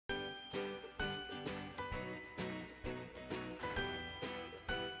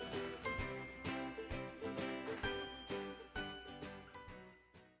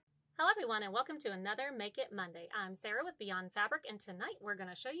everyone, and welcome to another Make It Monday. I'm Sarah with Beyond Fabric, and tonight we're going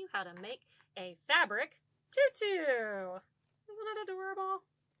to show you how to make a fabric tutu. Isn't it adorable?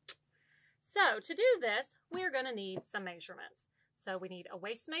 So to do this, we're going to need some measurements. So we need a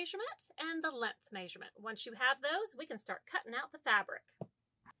waist measurement and the length measurement. Once you have those, we can start cutting out the fabric.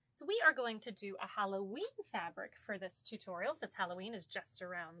 So we are going to do a Halloween fabric for this tutorial, since Halloween is just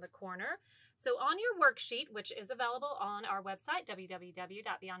around the corner. So on your worksheet, which is available on our website,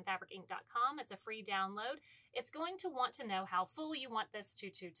 www.beyondfabricinc.com, it's a free download, it's going to want to know how full you want this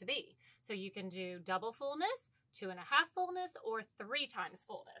tutu to be. So you can do double fullness, 2.5 fullness, or 3 times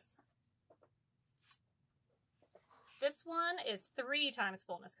fullness. This one is 3 times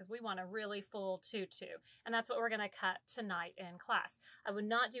fullness because we want a really full tutu, and that's what we're going to cut tonight in class. I would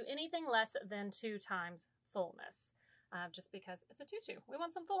not do anything less than 2 times fullness, just because it's a tutu. We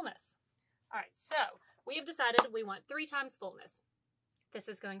want some fullness. All right, so we have decided we want 3 times fullness. This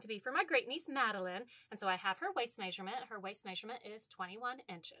is going to be for my great niece Madeline, and so I have her waist measurement. Her waist measurement is 21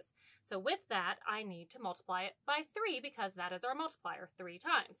 inches. So with that, I need to multiply it by 3 because that is our multiplier, 3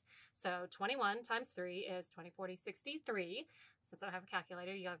 times. So 21 times 3 is 20, 40, 63. Since I don't have a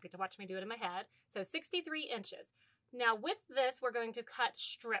calculator, you'll get to watch me do it in my head. So 63 inches. Now with this, we're going to cut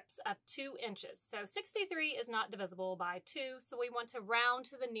strips of 2 inches. So 63 is not divisible by 2, so we want to round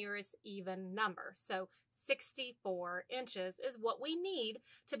to the nearest even number. So 64 inches is what we need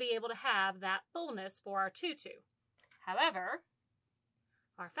to be able to have that fullness for our tutu. However,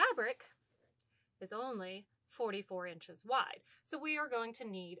 our fabric is only 44 inches wide. So we are going to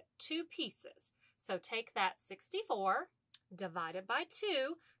need 2 pieces. So take that 64 divided by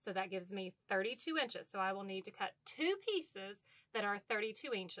 2, so that gives me 32 inches. So I will need to cut 2 pieces that are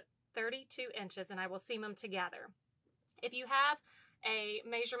 32 inches, and I will seam them together. If you have a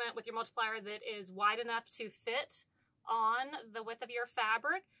measurement with your multiplier that is wide enough to fit on the width of your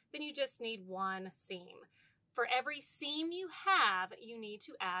fabric, then you just need 1 seam. For every seam you have, you need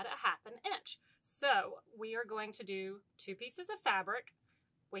to add a 1/2 inch. So we are going to do 2 pieces of fabric.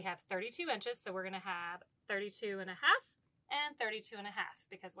 We have 32 inches, so we're going to have 32.5 and 32.5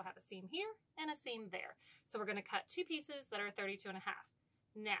 because we'll have a seam here and a seam there. So we're going to cut 2 pieces that are 32.5.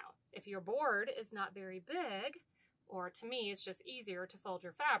 Now, if your board is not very big, or to me it's just easier to fold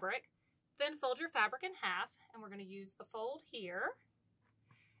your fabric, then fold your fabric in half, and we're going to use the fold here,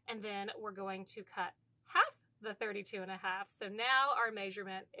 and then we're going to cut half the 32.5. So now our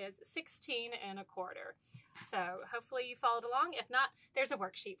measurement is 16.25. So hopefully you followed along. If not, there's a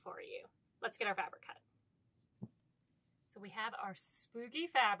worksheet for you. Let's get our fabric cut. So we have our spooky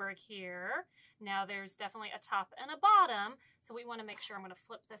fabric here. Now there's definitely a top and a bottom, so we want to make sure. I'm going to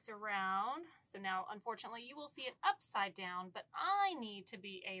flip this around. So now, unfortunately, you will see it upside down, but I need to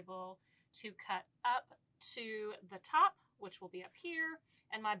be able to cut up to the top, which will be up here,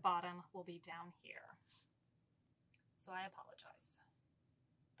 and my bottom will be down here. So I apologize,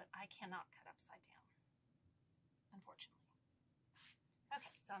 but I cannot cut upside down, unfortunately.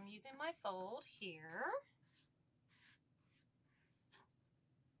 Okay, so I'm using my fold here,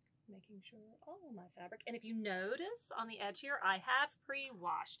 making sure all my fabric, and if you notice on the edge here, I have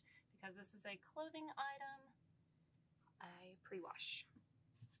pre-washed because this is a clothing item. I pre-wash.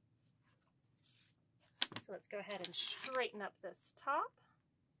 So let's go ahead and straighten up this top.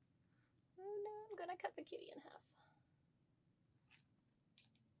 Oh no, I'm gonna cut the kitty in half.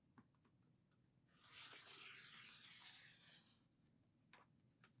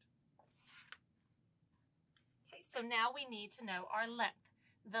 Okay, so now we need to know our length.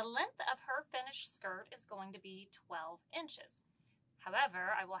 The length of her finished skirt is going to be 12 inches.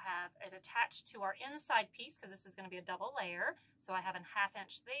 However, I will have it attached to our inside piece because this is going to be a double layer. So I have a 1/2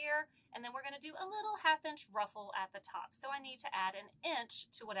 inch there, and then we're going to do a little 1/2 inch ruffle at the top. So I need to add 1 inch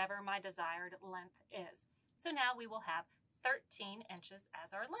to whatever my desired length is. So now we will have 13 inches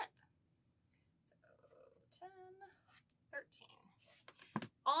as our length. So 10, 13.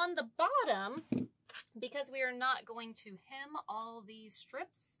 On the bottom, because we are not going to hem all these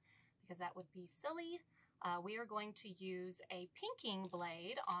strips, because that would be silly, we are going to use a pinking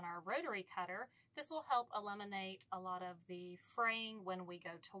blade on our rotary cutter. This will help eliminate a lot of the fraying when we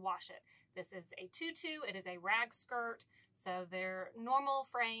go to wash it. This is a tutu, it is a rag skirt, so their normal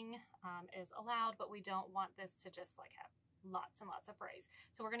fraying is allowed, but we don't want this to just like have lots and lots of frays.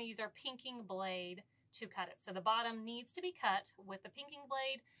 So we're going to use our pinking blade to cut it. So the bottom needs to be cut with the pinking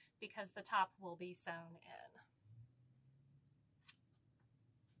blade because the top will be sewn in.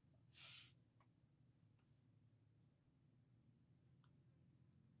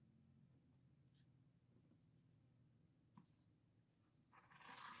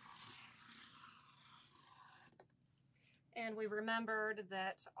 And we remembered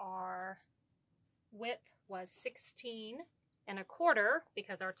that our width was 16¼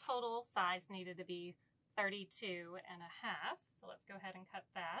 because our total size needed to be 32½. So let's go ahead and cut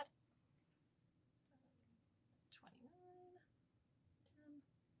that. 29,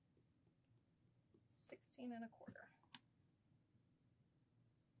 10, 16¼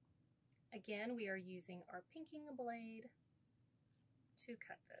 Again, we are using our pinking blade to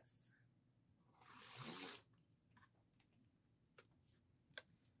cut this.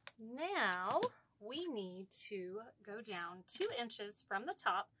 Now we need to go down 2 inches from the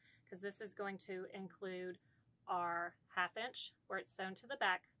top because this is going to include our 1/2 inch where it's sewn to the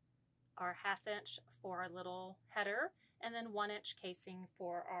back, our 1/2 inch for our little header, and then 1 inch casing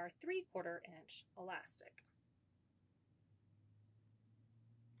for our 3/4 inch elastic.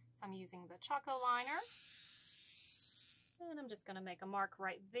 So I'm using the Choco liner, and I'm just going to make a mark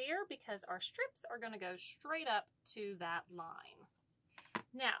right there because our strips are going to go straight up to that line.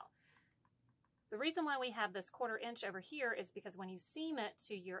 Now, the reason why we have this 1/4 inch over here is because when you seam it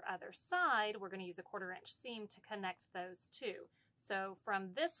to your other side, we're going to use a 1/4 inch seam to connect those two. So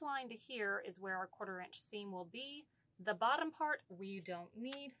from this line to here is where our 1/4 inch seam will be. The bottom part we don't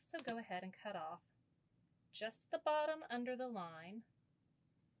need, so go ahead and cut off just the bottom under the line,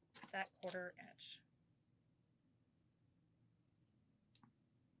 that 1/4 inch.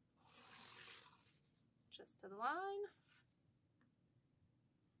 Just to the line.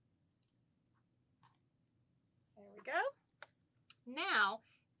 There we go. Now,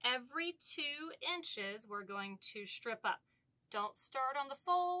 every 2 inches, we're going to strip up. Don't start on the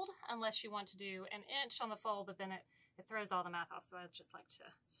fold unless you want to do 1 inch on the fold, but then it throws all the math off. So I just like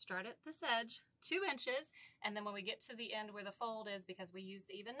to start at this edge, 2 inches, and then when we get to the end where the fold is, because we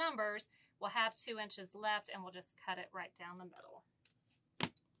used even numbers, we'll have 2 inches left and we'll just cut it right down the middle.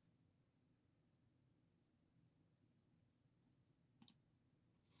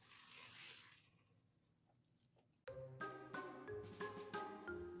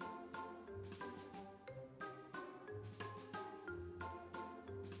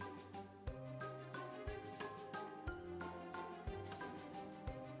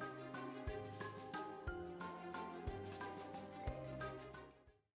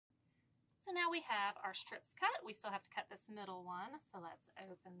 So now we have our strips cut. We still have to cut this middle one. So let's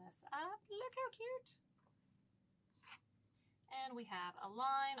open this up. Look how cute. And we have a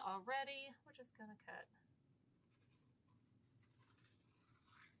line already. We're just going to cut.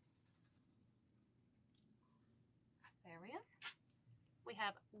 There we are. We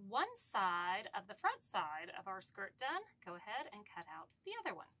have one side of the front side of our skirt done. Go ahead and cut out the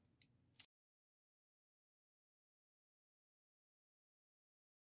other one.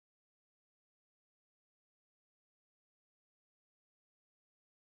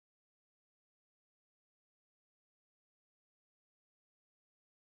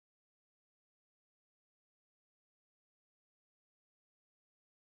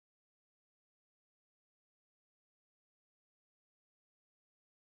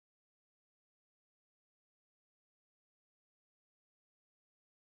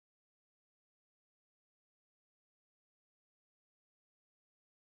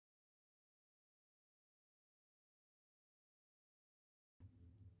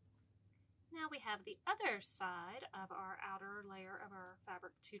 Now we have the other side of our outer layer of our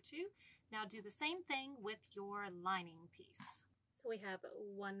fabric tutu. Now do the same thing with your lining piece. So we have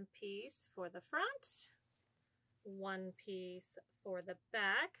one piece for the front, one piece for the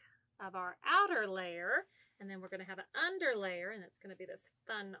back of our outer layer, and then we're going to have an under layer, and it's going to be this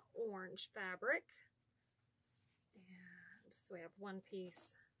fun orange fabric. And so we have one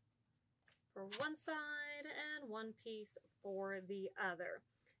piece for one side and one piece for the other.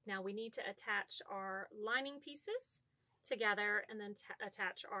 Now we need to attach our lining pieces together and then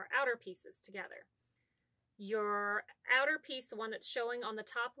attach our outer pieces together. Your outer piece, the one that's showing on the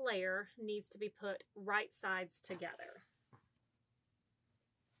top layer, needs to be put right sides together.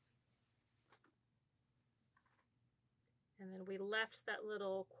 And then we left that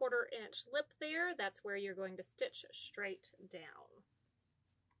little 1/4 inch lip there. That's where you're going to stitch straight down.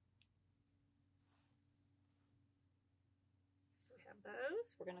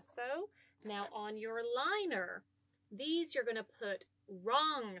 Those we're going to sew. Now on your liner, these you're going to put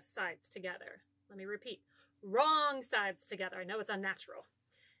wrong sides together. Let me repeat, wrong sides together. I know it's unnatural.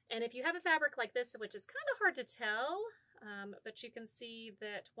 And if you have a fabric like this, which is kind of hard to tell, but you can see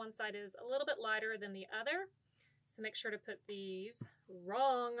that one side is a little bit lighter than the other. So make sure to put these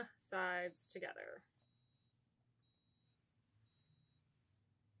wrong sides together.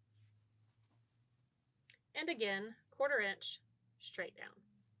 And again, 1/4 inch straight down.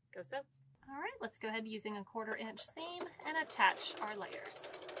 Go sew. All right, let's go ahead using a 1/4 inch seam and attach our layers.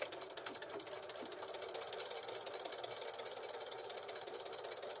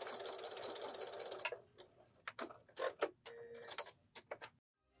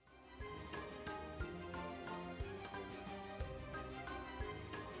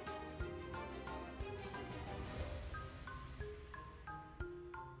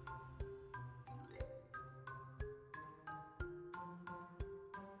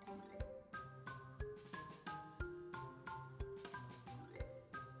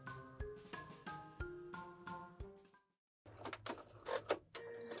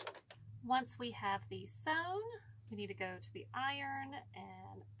 Once we have these sewn, we need to go to the iron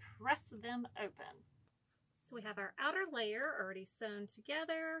and press them open. So we have our outer layer already sewn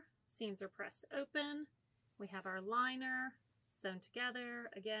together, seams are pressed open. We have our liner sewn together,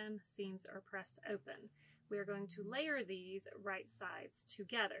 again, seams are pressed open. We are going to layer these right sides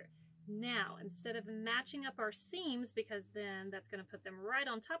together. Now, instead of matching up our seams, because then that's going to put them right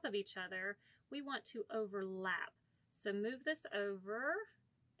on top of each other, we want to overlap. So move this over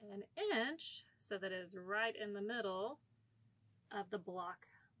an inch so that it is right in the middle of the block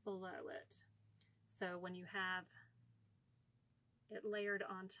below it. So when you have it layered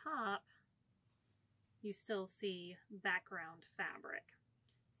on top, you still see background fabric.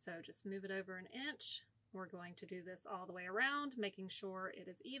 So just move it over an inch. We're going to do this all the way around, making sure it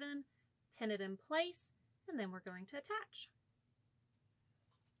is even, pin it in place, and then we're going to attach.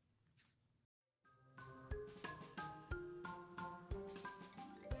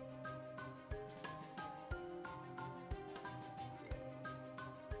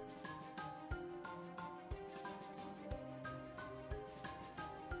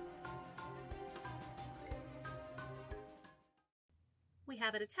 We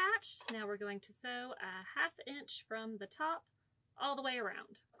have it attached. Now we're going to sew a 1/2 inch from the top all the way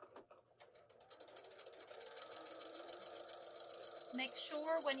around. Make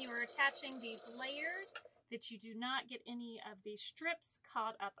sure when you are attaching these layers that you do not get any of these strips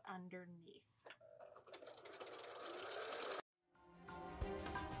caught up underneath.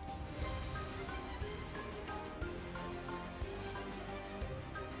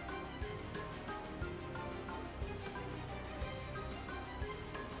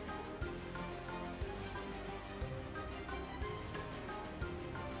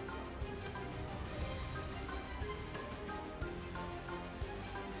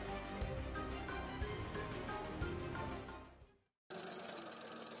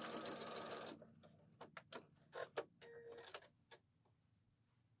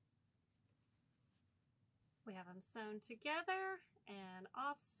 We have them sewn together and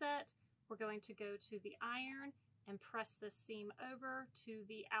offset. We're going to go to the iron and press this seam over to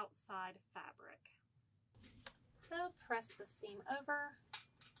the outside fabric. So press the seam over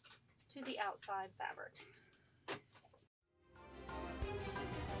to the outside fabric.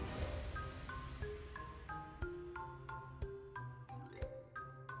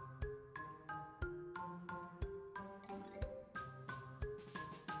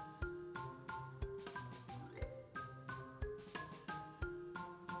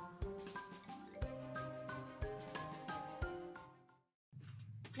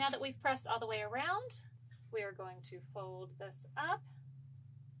 Now that we've pressed all the way around, we are going to fold this up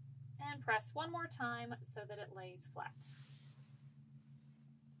and press one more time so that it lays flat.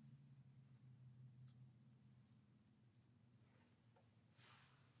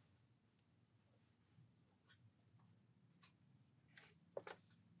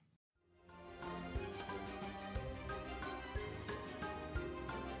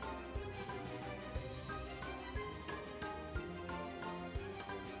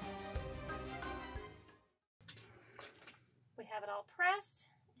 We have it all pressed,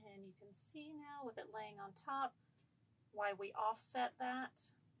 and you can see now with it laying on top why we offset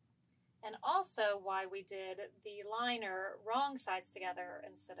that, and also why we did the liner wrong sides together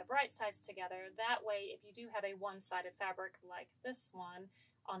instead of right sides together. That way, if you do have a one-sided fabric like this one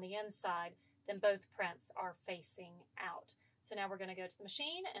on the inside, then both prints are facing out. So now we're going to go to the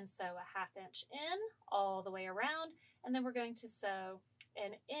machine and sew a 1/2 inch in all the way around, and then we're going to sew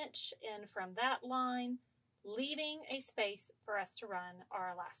an inch in from that line, leaving a space for us to run our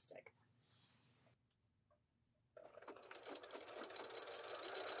elastic.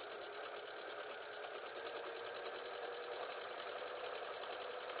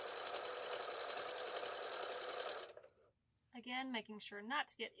 Again, making sure not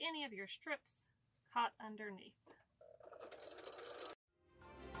to get any of your strips caught underneath.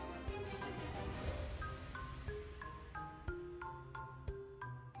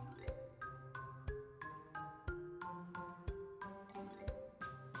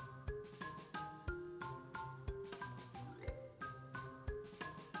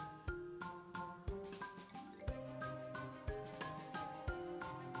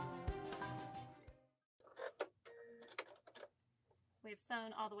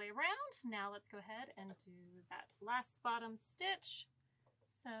 sewn all the way around. Now let's go ahead and do that last bottom stitch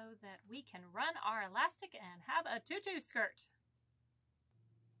so that we can run our elastic and have a tutu skirt.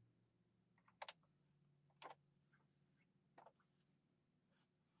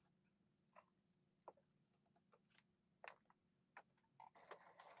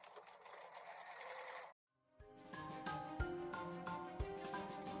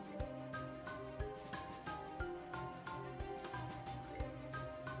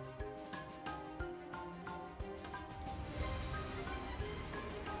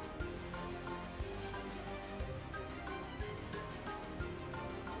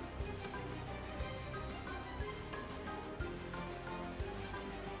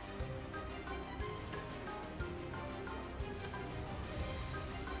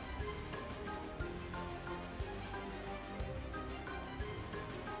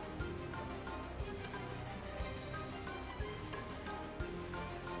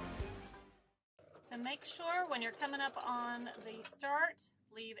 So make sure when you're coming up on the start,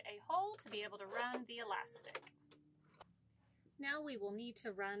 leave a hole to be able to run the elastic. Now we will need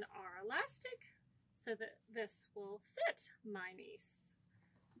to run our elastic so that this will fit my niece.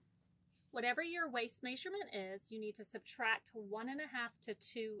 Whatever your waist measurement is, you need to subtract 1.5 to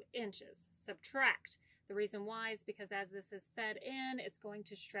 2 inches. Subtract. The reason why is because as this is fed in, it's going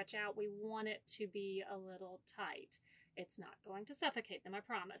to stretch out. We want it to be a little tight. It's not going to suffocate them, I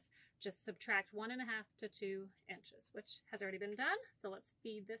promise. Just subtract 1.5 to 2 inches, which has already been done. So let's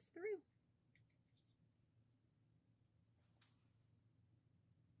feed this through.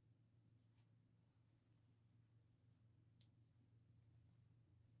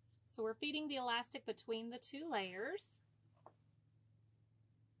 So we're feeding the elastic between the 2 layers.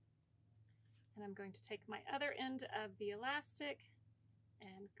 And I'm going to take my other end of the elastic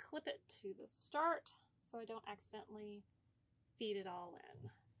and clip it to the start so I don't accidentally feed it all in.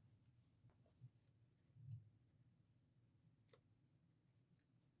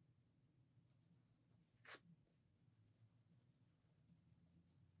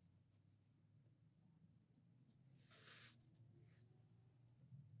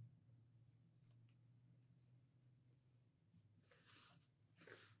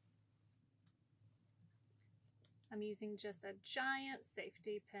 I'm using just a giant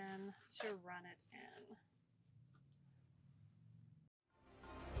safety pin to run it in.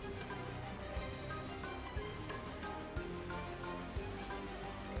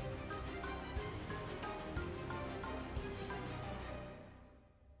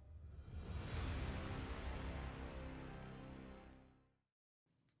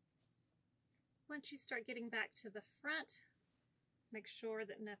 Once you start getting back to the front, make sure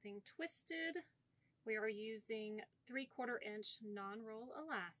that nothing twisted. We are using 3/4 inch non-roll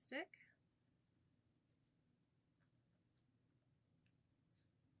elastic.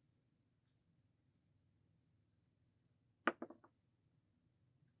 Let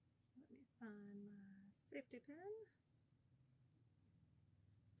me find my safety pin.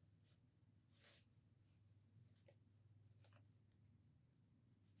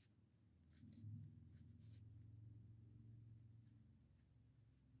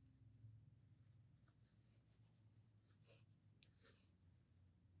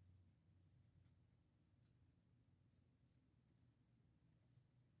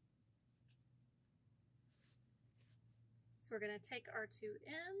 We're going to take our 2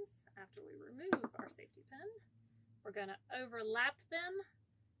 ends after we remove our safety pin. We're going to overlap them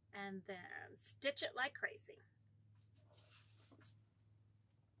and then stitch it like crazy.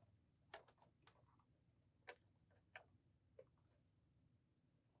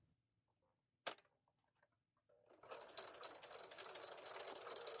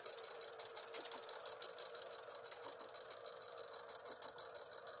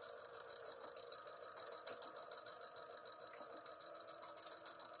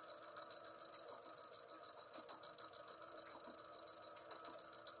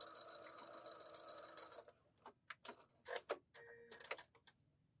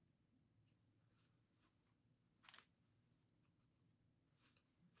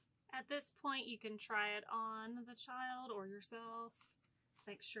 At this point, you can try it on the child or yourself.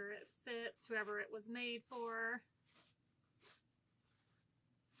 Make sure it fits whoever it was made for.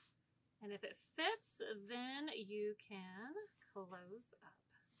 And if it fits, then you can close up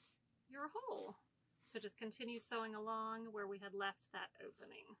your hole. So just continue sewing along where we had left that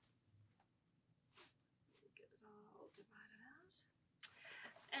opening. Get it all divided out.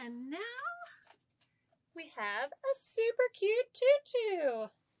 And now we have a super cute tutu.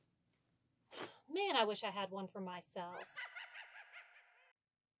 Man, I wish I had one for myself.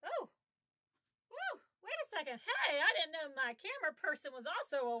 Oh, whoa, wait a second. thinking, hey, I didn't know my camera person was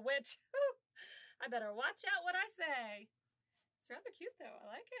also a witch. I better watch out what I say. It's rather cute though. I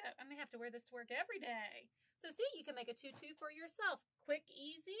like it. I may have to wear this to work every day. So see, you can make a tutu for yourself. Quick,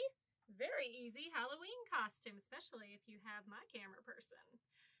 easy, very easy Halloween costume, especially if you have my camera person.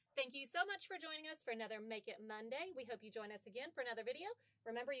 Thank you so much for joining us for another Make It Monday. We hope you join us again for another video.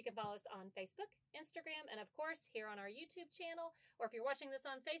 Remember, you can follow us on Facebook, Instagram, and of course, here on our YouTube channel. Or if you're watching this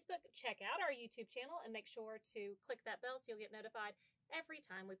on Facebook, check out our YouTube channel and make sure to click that bell so you'll get notified every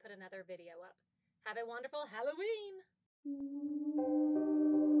time we put another video up. Have a wonderful Halloween!